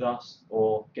touch with us,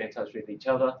 or get in touch with each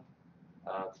other.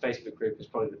 The Facebook group is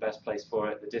probably the best place for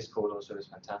it. The Discord also is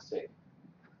fantastic.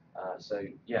 So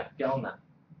yeah, get on that.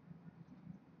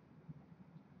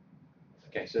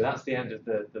 Okay, so that's the end of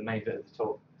the main bit of the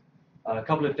talk. A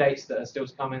couple of dates that are still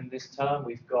to come in this term.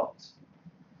 We've got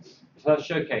the first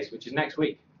showcase, which is next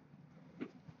week.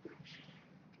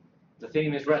 The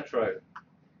theme is retro.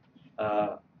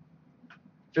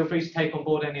 Feel free to take on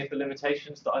board any of the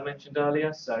limitations that I mentioned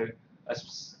earlier. So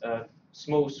a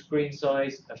small screen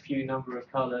size, a few number of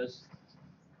colors.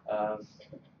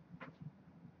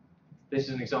 This is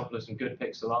an example of some good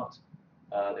pixel art.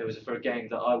 It was for a game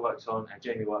that I worked on, and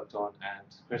Jamie worked on, and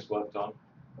Chris worked on,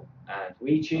 and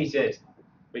we cheated.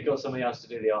 We got somebody else to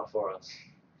do the art for us.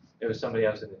 It was somebody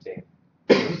else in the team.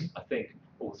 I think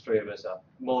all three of us are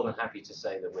more than happy to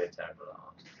say that we're terrible at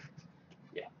art.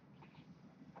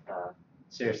 Yeah.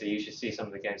 Seriously, you should see some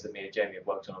of the games that me and Jamie have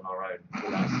worked on our own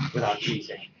without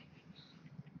cheating.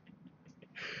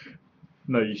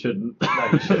 No, you shouldn't. No,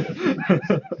 you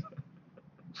shouldn't.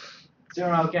 0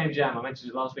 Hour Game Jam, I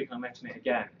mentioned it last week and I mention it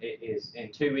again. It is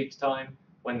in 2 weeks' time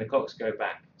when the clocks go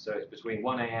back. So it's between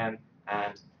 1 AM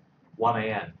and 1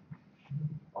 AM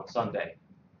on Sunday,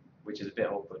 which is a bit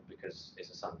awkward because it's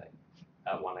a Sunday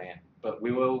at 1 AM. But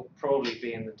we will probably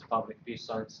be in the Department of Computer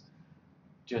Science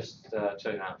just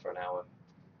chilling out for an hour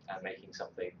and making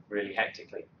something really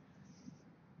hectically.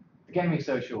 The Gaming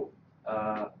Social,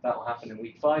 that will happen in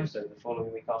week 5, so the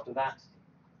following week after that.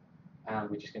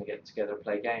 And we're just going to get together and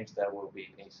play games. There will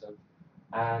be Nissan.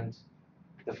 And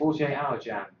the 48-hour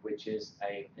jam, which is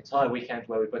an entire weekend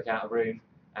where we book out a room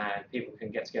and people can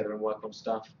get together and work on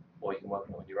stuff, or you can work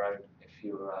on it on your own if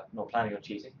you're not planning on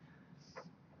cheating.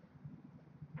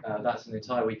 That's an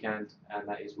entire weekend, and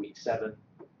that is week 7.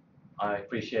 I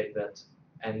appreciate that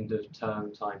end of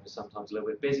term time is sometimes a little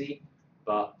bit busy,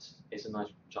 but it's a nice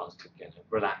chance to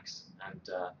relax and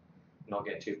not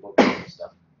get too bored with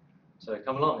stuff. So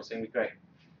come along, it's going to be great.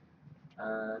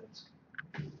 And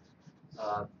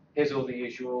here's all the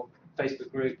usual: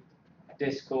 Facebook group,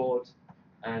 Discord,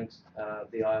 and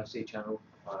the IRC channel.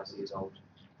 IRC is old.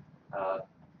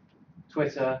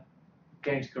 Twitter,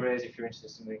 Games Careers if you're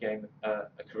interested in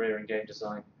a career in game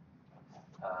design.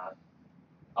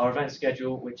 Our event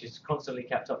schedule, which is constantly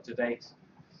kept up to date,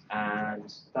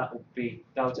 and that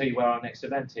will tell you where our next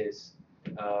event is,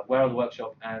 where on the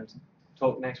workshop, and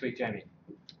talk next week, Jamie.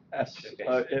 Yes.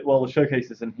 Well, the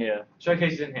showcase is in here.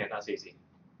 Showcase is in here. That's easy.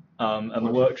 And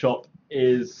the workshop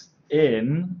is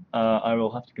in. I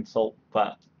will have to consult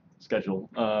that schedule.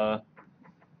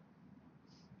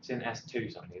 It's in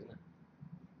S2 something, isn't it?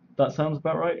 That sounds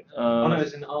about right. Oh no,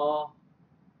 it's in R.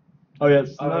 Oh yeah,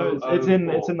 it's in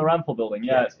the Ramphel building.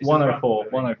 Yeah, it's in the 104.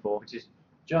 Ramphel building, 104. which is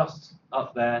just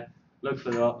up there. Look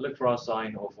for our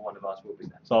sign, or for one of us. We'll be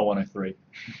there. It's R103.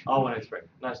 R103.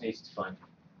 Nice and easy to find.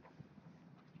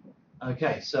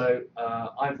 Okay, so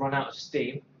I've run out of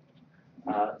steam.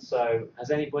 So has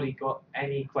anybody got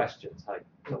any questions? Hi,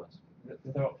 Thomas. The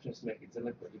other option is to make it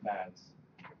deliberately bad,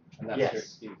 and that's Yes. your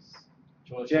excuse.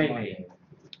 Do you want to try mine?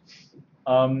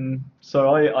 Jamie.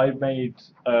 So I made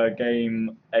a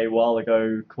game a while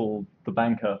ago called The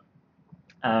Banker,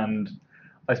 and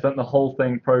I spent the whole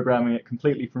thing programming it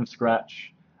completely from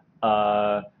scratch.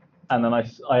 And then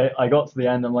I got to the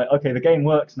end. I'm like, okay, the game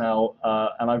works now,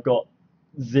 and I've got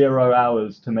 0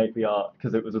 hours to make the art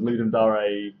because it was a Ludum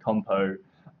Dare compo,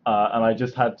 and I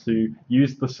just had to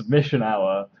use the submission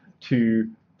hour to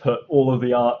put all of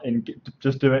the art in,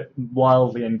 just do it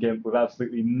wildly in GIMP with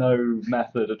absolutely no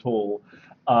method at all.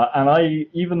 And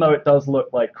even though it does look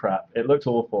like crap, it looks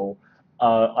awful,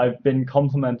 I've been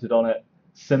complimented on it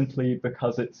simply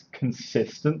because it's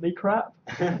consistently crap.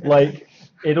 Like,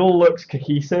 it all looks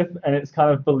cohesive and it's kind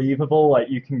of believable. Like,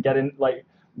 you can get in, like,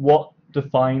 what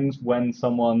defines when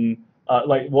someone,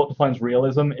 what defines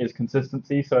realism is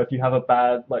consistency. So if you have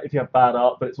bad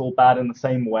art, but it's all bad in the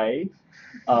same way,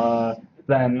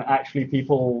 then actually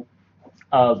people,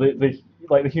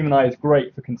 the human eye is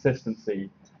great for consistency,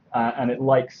 and it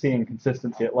likes seeing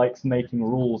consistency. It likes making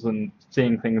rules and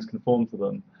seeing things conform to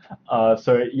them.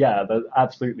 So yeah,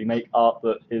 absolutely make art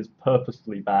that is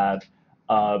purposefully bad,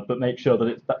 but make sure that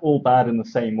it's all bad in the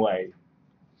same way.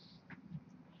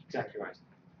 Exactly right.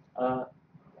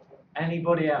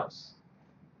 Anybody else?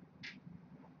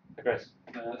 Chris.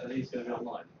 Are these going to be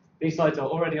online? These slides are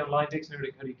already online,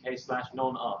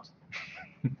 dictionary.co.uk/non-art.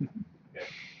 Okay.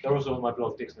 They're also on my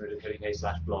blog,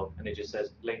 dictionary.co.uk/blog, and it just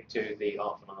says link to the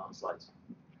art for non-art slides.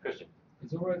 Christian.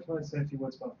 Is it alright if I say a few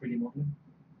words about 3D modeling?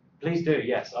 Please do,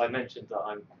 yes. I mentioned that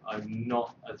I'm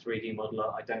not a 3D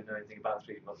modeler. I don't know anything about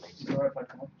 3D modeling. Is it alright if I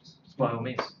come up? By all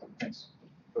means. Thanks.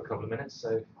 For a couple of minutes,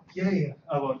 so. Yeah,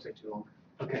 I won't take too long.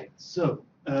 Okay, so,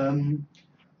 I'm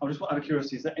just out of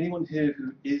curiosity, is there anyone here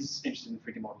who is interested in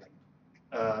 3D modeling?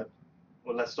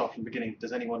 Well, let's start from the beginning.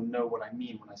 Does anyone know what I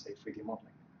mean when I say 3D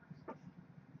modeling?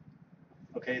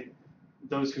 Okay,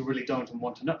 those who really don't and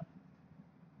want to know.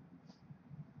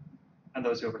 And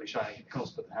those who are really shy, you can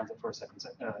also put their hands up for a second,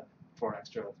 for an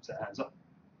extra set of hands up.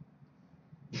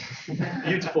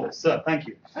 Beautiful, sir, thank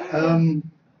you.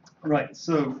 Right,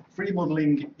 so 3D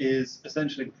modeling is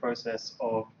essentially the process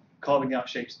of carving out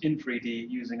shapes in 3D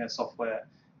using a software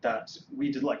that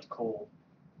we did like to call,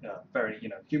 very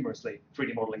humorously,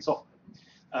 3D modeling software.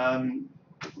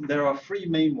 There are 3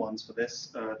 main ones for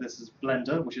this. This is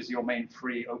Blender, which is your main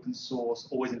free open source,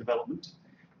 always in development.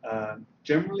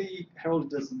 Generally,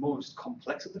 heralded as the most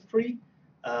complex of the 3,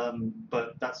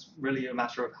 but that's really a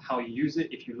matter of how you use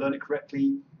it. If you learn it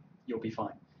correctly, you'll be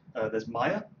fine. There's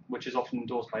Maya, which is often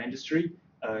endorsed by industry.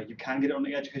 You can get it on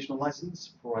the educational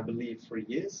license for, I believe, 3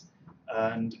 years.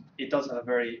 And it does have a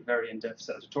very, very in-depth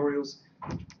set of tutorials.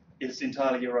 It's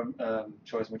entirely your own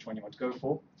choice which one you want to go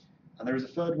for. And there is a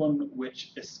third one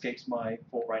which escapes my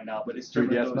thought right now, but it's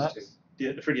 3ds Max?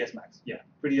 The 3ds Max, yeah.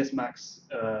 3ds Max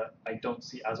I don't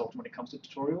see as often when it comes to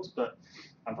tutorials, but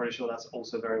I'm pretty sure that's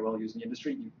also very well used in the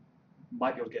industry. You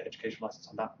might be able to get educational license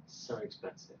on that. So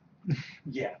expensive.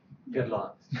 Yeah. Good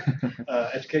luck.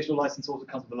 Educational license also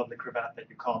comes with a lovely cravat that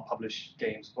you can't publish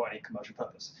games for any commercial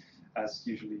purpose, as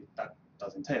usually that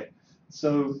does entail.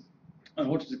 So I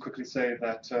wanted to quickly say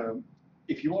that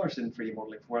if you are interested in 3D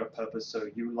modeling for whatever purpose, so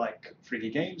you like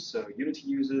 3D games, so Unity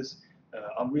users,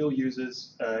 Unreal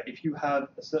users, if you have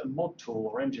a certain mod tool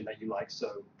or engine that you like,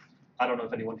 so I don't know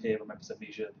if anyone here remembers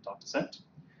Amnesia: The Dark Descent.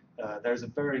 There's a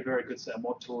very, very good set of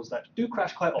mod tools that do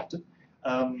crash quite often,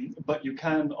 but you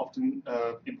can often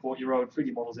import your own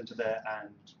 3D models into there,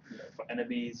 and for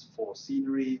enemies, for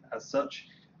scenery as such.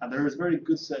 And there is a very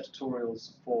good set of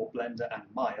tutorials for Blender and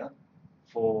Maya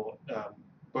for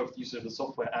both use of the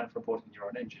software and for importing your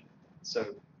own engine.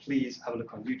 So please have a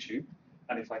look on YouTube.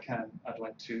 And if I can, I'd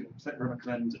like to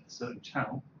recommend a certain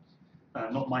channel,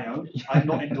 not my own. I'm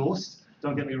not endorsed,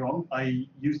 don't get me wrong. I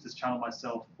use this channel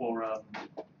myself for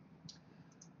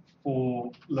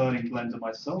learning Blender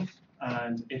myself.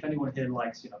 And if anyone here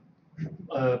likes,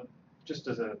 just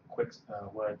as a quick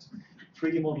word,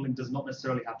 3D modeling does not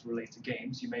necessarily have to relate to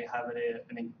games. You may have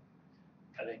an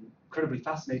incredibly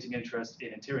fascinating interest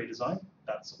in interior design.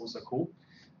 That's also cool.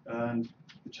 And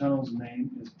the channel's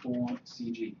name is Born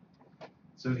CG.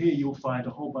 So here you'll find a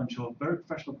whole bunch of very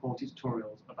professional quality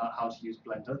tutorials about how to use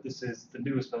Blender. This is the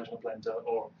newest version of Blender,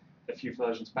 or a few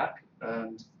versions back,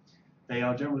 and they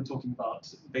are generally talking about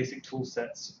basic tool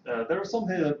sets. There are some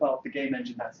here about the game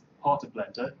engine that's part of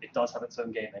Blender. It does have its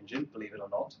own game engine, believe it or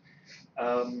not,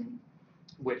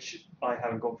 which I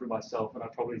haven't gone through myself, and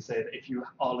I'd probably say that if you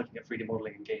are looking at 3D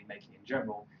modeling and game making in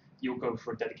general, you'll go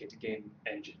for a dedicated game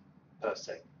engine per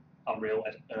se. Unreal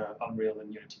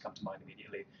and Unity come to mind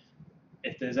immediately.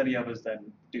 If there's any others,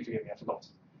 then do forgive me, I forgot.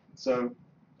 So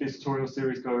this tutorial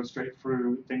series goes straight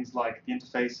through things like the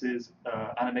interfaces,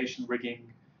 animation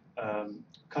rigging,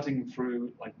 cutting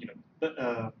through, like,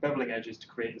 beveling edges to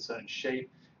create a certain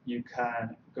shape. You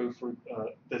can go through,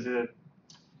 there's a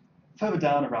further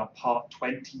down around part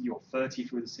 20 or 30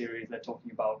 through the series, they're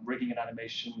talking about rigging an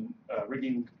animation,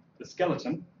 rigging the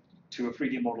skeleton to a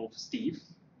 3D model for Steve.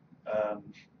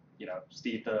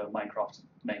 Steve, the Minecraft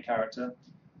main character,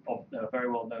 very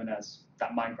well known as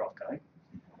that Minecraft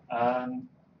guy.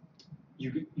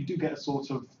 You do get a sort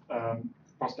of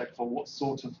prospect for what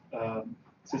sort of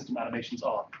system animations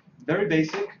are. Very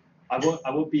basic.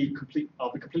 I'll be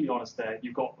completely honest there.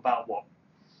 You've got about what?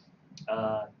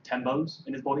 10 bones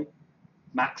in his body,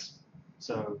 max.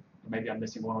 So maybe I'm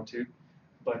missing one or two,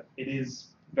 but it is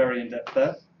very in-depth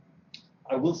there.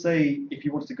 I will say, if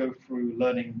you wanted to go through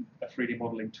learning a 3D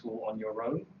modeling tool on your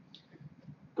own,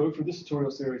 go through this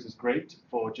tutorial series is great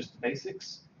for just the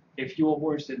basics. If you're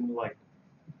more interested in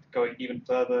going even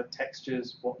further,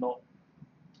 textures, whatnot,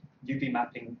 UV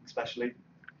mapping especially,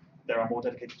 there are more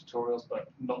dedicated tutorials, but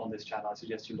not on this channel. I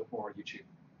suggest you look more on YouTube.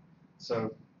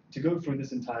 So to go through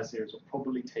this entire series will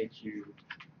probably take you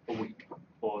a week,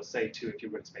 or say 2 if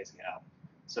you're really spacing it out.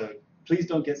 So please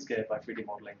don't get scared by 3D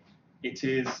modeling. It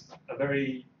is a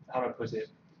very, how do I put it,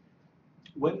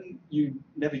 when you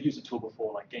never used a tool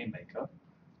before like Game Maker,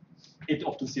 it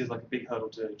often seems like a big hurdle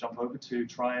to jump over to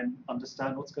try and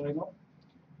understand what's going on.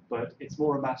 But it's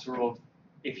more a matter of,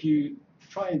 if you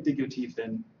try and dig your teeth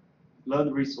in, learn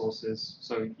the resources.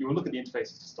 So you'll look at the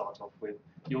interfaces to start off with.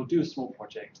 You'll do a small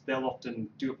project. They'll often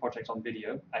do a project on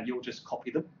video, and you'll just copy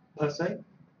them, per se.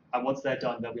 And once they're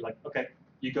done, they'll be like, okay,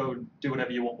 you go and do whatever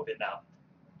you want with it now.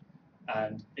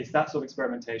 And it's that sort of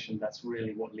experimentation that's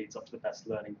really what leads up to the best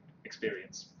learning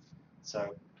experience.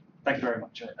 So thank you very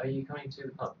much. Are you coming to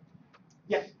the pub?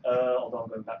 Yeah, although I'm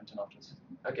going badminton afterwards.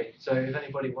 Okay, so if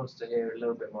anybody wants to hear a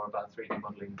little bit more about 3D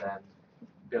modeling, then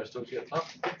be able to talk to you at the pub.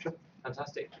 Sure.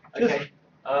 Fantastic. Okay,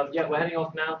 yeah, we're heading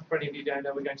off now. For any of you who don't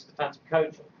know, we're going to the Phantom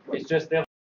Coach. It's just the